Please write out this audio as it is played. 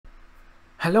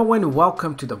Hello and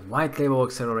welcome to the White Label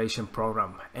Acceleration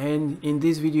Program. And in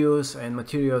these videos and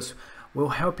materials, we'll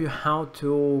help you how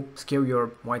to scale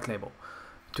your white label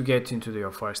to get into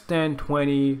your first 10,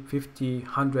 20, 50,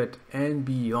 100 and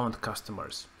beyond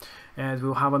customers. And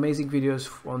we'll have amazing videos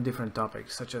on different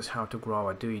topics, such as how to grow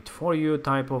a do-it-for-you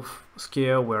type of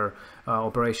scale where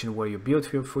operation where you build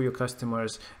for your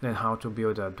customers, and then how to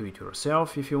build a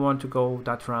do-it-yourself if you want to go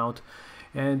that route.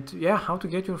 And yeah, how to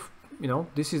get your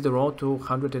this is the road to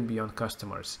 100 and beyond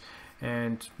customers.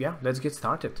 And yeah, let's get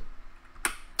started.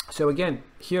 So again,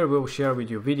 here we'll share with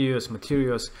you videos,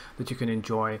 materials that you can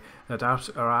enjoy that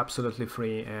are absolutely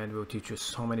free, and will teach you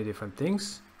so many different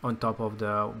things on top of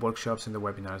the workshops and the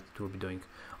webinars that we'll be doing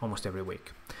almost every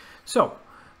week. So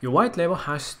your white label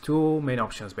has two main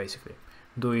options basically: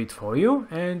 do it for you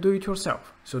and do it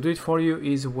yourself. So do it for you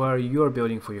is where you're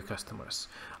building for your customers,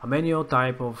 a manual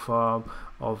type of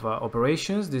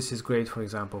operations. This is great, for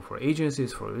example, for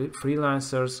agencies, for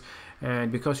freelancers,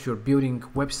 and because you're building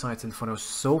websites and funnels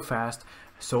so fast,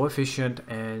 so efficient,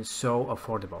 and so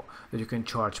affordable that you can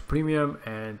charge premium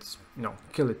and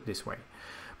kill it this way.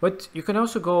 But you can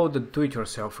also go the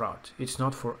do-it-yourself route. It's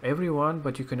not for everyone,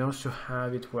 but you can also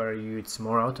have it where it's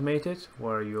more automated,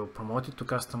 where you promote it to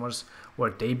customers,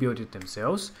 where they build it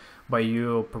themselves by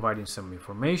you providing some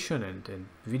information and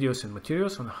videos and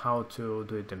materials on how to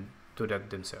do that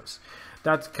themselves.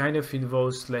 That kind of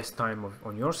involves less time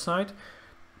on your side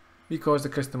because the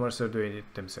customers are doing it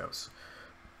themselves.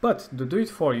 But the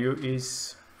do-it-for-you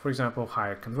is, for example,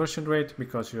 higher conversion rate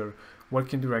because you're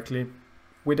working directly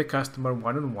with the customer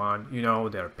one-on-one. You know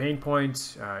their pain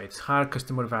points. It's higher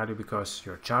customer value because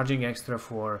you're charging extra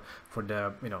for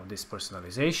the this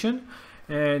personalization,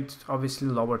 and obviously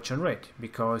lower churn rate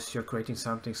because you're creating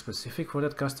something specific for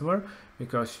that customer,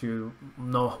 because you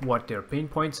know what their pain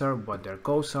points are, what their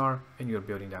goals are, and you're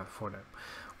building that for them.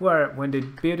 Where when they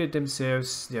build it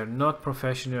themselves, they're not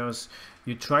professionals.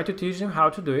 You try to teach them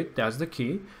how to do it, that's the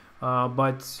key,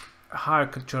 but higher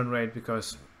churn rate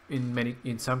because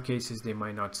in some cases they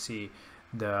might not see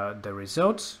the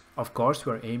results. Of course,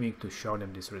 we're aiming to show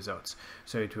them these results,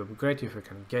 so it will be great if you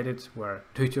can get it where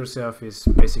do it yourself is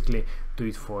basically do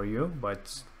it for you,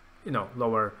 but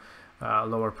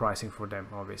lower pricing for them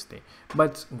obviously,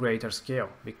 but greater scale,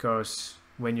 because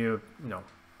when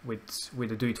with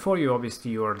the do it for you,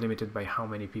 obviously you are limited by how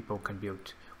many people can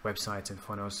build websites and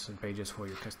funnels and pages for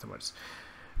your customers.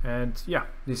 And yeah,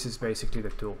 this is basically the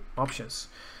two options.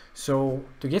 So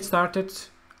to get started,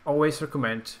 always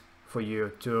recommend for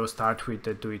you to start with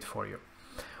the do it for you,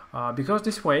 because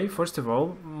this way, first of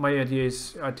all, my idea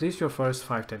is at least your first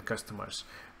 5-10 customers,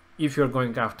 if you're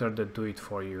going after the do it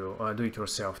for you do it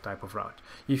yourself type of route.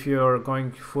 If you're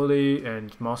going fully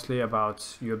and mostly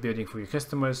about you're building for your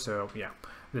customers, so yeah,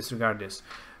 disregard this.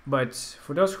 But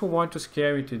for those who want to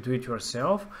scale it to do it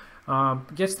yourself,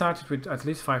 get started with at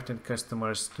least 5-10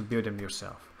 customers to build them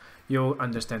yourself. You'll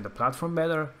understand the platform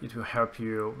better. It will help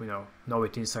you know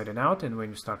it inside and out, and when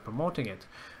you start promoting it,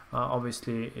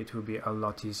 obviously it will be a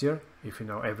lot easier if you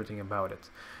know everything about it.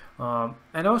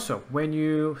 And also, when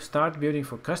you start building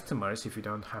for customers, if you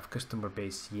don't have customer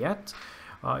base yet,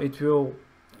 it will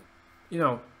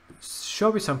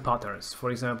show you some patterns. For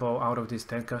example, out of these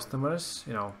 10 customers,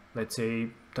 let's say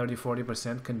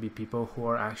 30-40% can be people who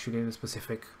are actually in a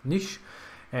specific niche,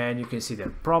 and you can see their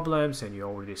problems and you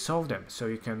already solve them, so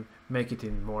you can make it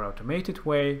in more automated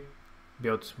way,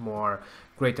 build more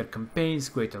greater campaigns,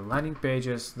 greater landing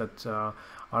pages that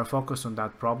are focused on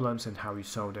that problems and how you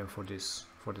solve them for these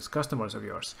customers of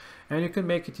yours. And you can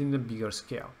make it in a bigger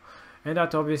scale, and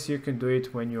that obviously you can do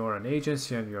it when you're an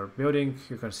agency and you're building.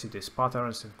 You can see these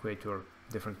patterns and create your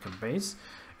different campaigns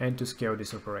and to scale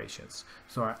these operations.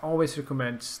 So I always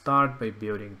recommend start by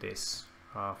building this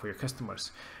for your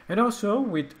customers. And also,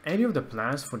 with any of the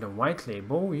plans for the white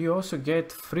label, you also get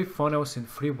free funnels and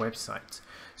free websites.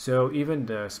 So even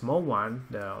the small one,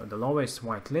 the lowest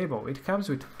white label, it comes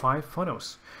with 5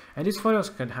 funnels, and these funnels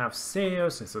can have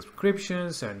sales and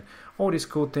subscriptions and all these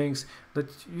cool things that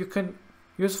you can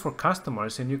use for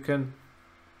customers, and you can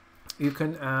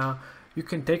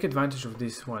take advantage of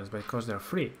these ones because they're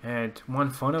free. And one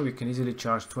funnel you can easily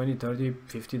charge $20, $30,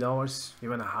 $50,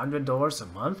 even $100 a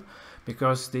month,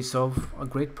 because they solve a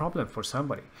great problem for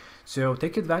somebody. So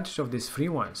take advantage of these free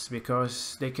ones,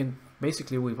 because they can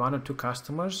basically, with 1 or 2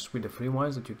 customers, with the free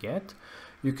ones that you get,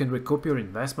 you can recoup your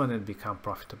investment and become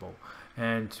profitable.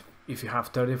 And if you have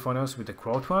 30 funnels with the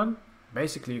growth one,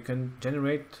 basically you can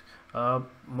generate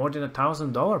more than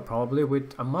 $1,000 probably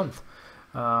with a month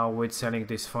with selling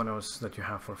these funnels that you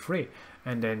have for free.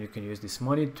 And then you can use this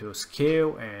money to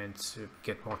scale and to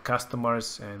get more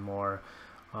customers and more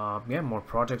more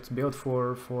projects built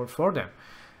for them,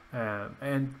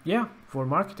 and yeah, for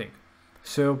marketing.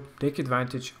 So take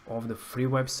advantage of the free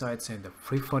websites and the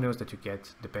free funnels that you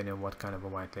get depending on what kind of a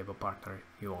white label partner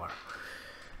you are.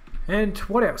 And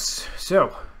what else?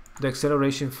 So the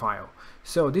acceleration file.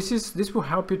 So this will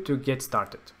help you to get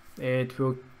started. It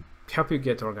will help you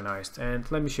get organized, and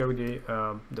let me show you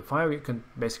the file. You can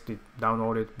basically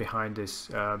download it behind this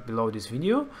below this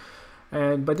video,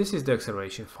 but this is the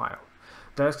acceleration file.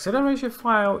 The acceleration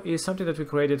file is something that we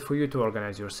created for you to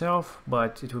organize yourself,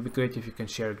 but it would be great if you can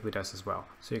share it with us as well,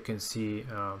 so you can see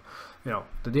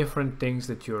the different things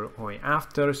that you're going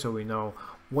after, so we know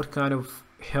what kind of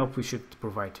help we should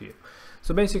provide to you.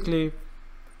 So basically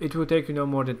it will take no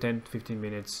more than 10-15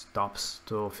 minutes tops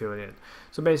to fill it in.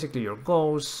 So basically your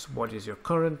goals, what is your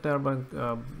current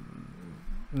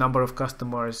number of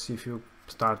customers. If you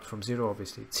start from 0,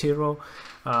 obviously it's 0,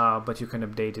 but you can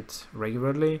update it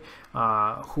regularly.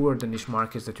 Who are the niche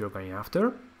markets that you're going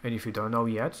after? And if you don't know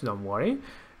yet, don't worry,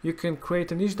 you can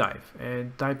create a niche dive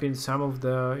and type in some of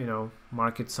the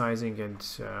market sizing and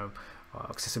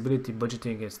accessibility,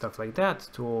 budgeting and stuff like that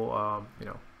to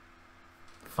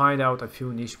find out a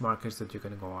few niche markets that you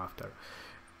can go after.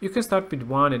 You can start with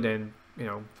one and then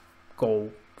go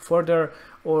further,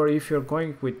 or if you're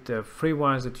going with the free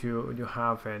ones that you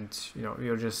have and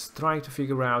you're just trying to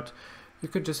figure out, you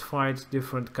could just find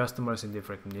different customers in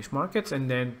different niche markets and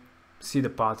then see the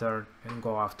pattern and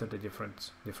go after the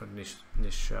different niche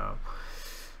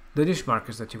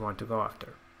markets that you want to go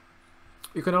after.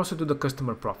 You can also do the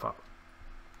customer profile,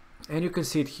 and you can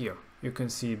see it here. You can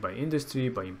see it by industry,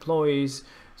 by employees.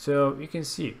 So you can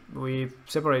see we've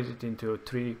separated it into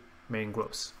 3 main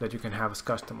groups that you can have as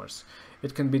customers.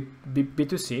 It can be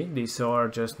B2C. These are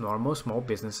just normal small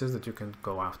businesses that you can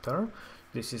go after.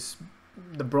 This is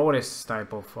the broadest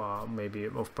type of maybe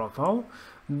of profile.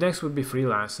 Next would be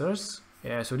freelancers.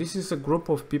 So this is a group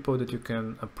of people that you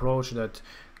can approach that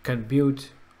can build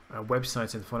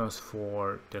websites and funnels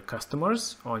for their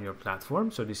customers on your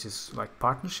platform. So this is like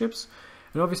partnerships.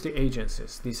 And obviously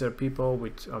agencies. These are people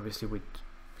with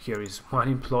here is 1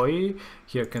 employee.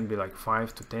 Here can be like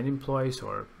 5 to 10 employees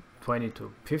or 20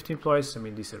 to 50 employees. I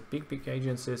mean, these are big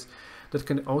agencies that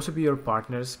can also be your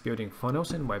partners building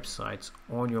funnels and websites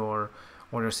on your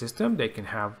system. They can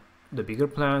have the bigger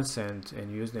plans and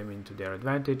use them into their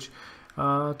advantage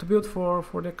to build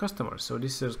for their customers. So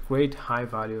this is great high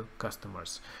value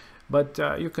customers, but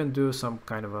you can do some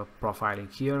kind of a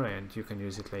profiling here and you can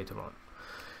use it later on.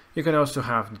 You can also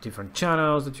have the different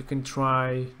channels that you can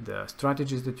try, the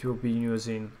strategies that you'll be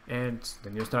using, and the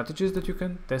new strategies that you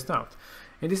can test out.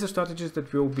 And these are strategies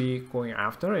that we'll be going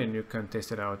after, and you can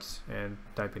test it out and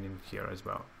type it in here as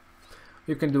well.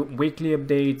 You can do weekly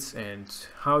updates and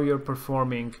how you're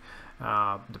performing,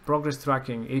 the progress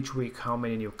tracking each week, how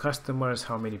many new customers,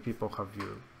 how many people have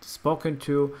you spoken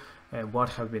to, and what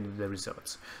have been the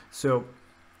results. So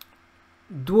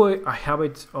do a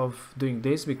habit of doing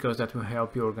this, because that will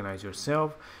help you organize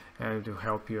yourself and to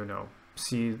help you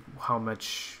see how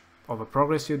much of a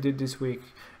progress you did this week,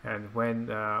 and when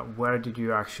where did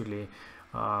you actually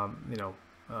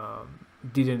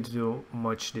didn't do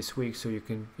much this week, so you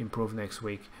can improve next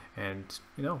week, and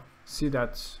see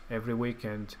that every week,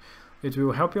 and it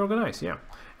will help you organize. Yeah.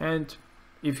 And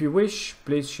if you wish,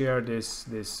 please share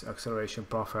this acceleration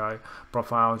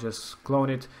profile. Just clone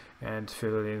it and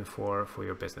fill it in for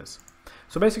your business.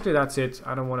 So basically that's it.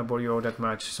 I don't want to bore you all that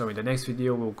much. So in the next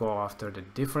video we'll go after the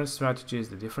different strategies,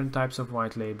 the different types of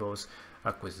white labels,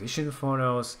 acquisition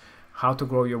funnels, how to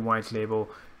grow your white label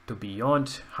to beyond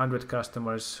 100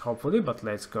 customers hopefully, but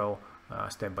let's go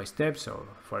step by step. So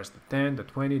first the 10, the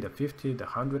 20, the 50, the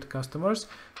 100 customers.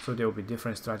 So there will be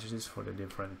different strategies for the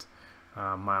different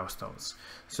milestones.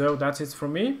 So that's it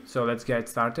from me. So let's get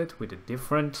started with the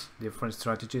different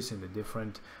strategies in the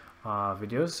different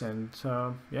videos and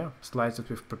yeah, slides that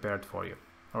we've prepared for you.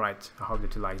 All right, I hope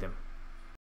that you like them.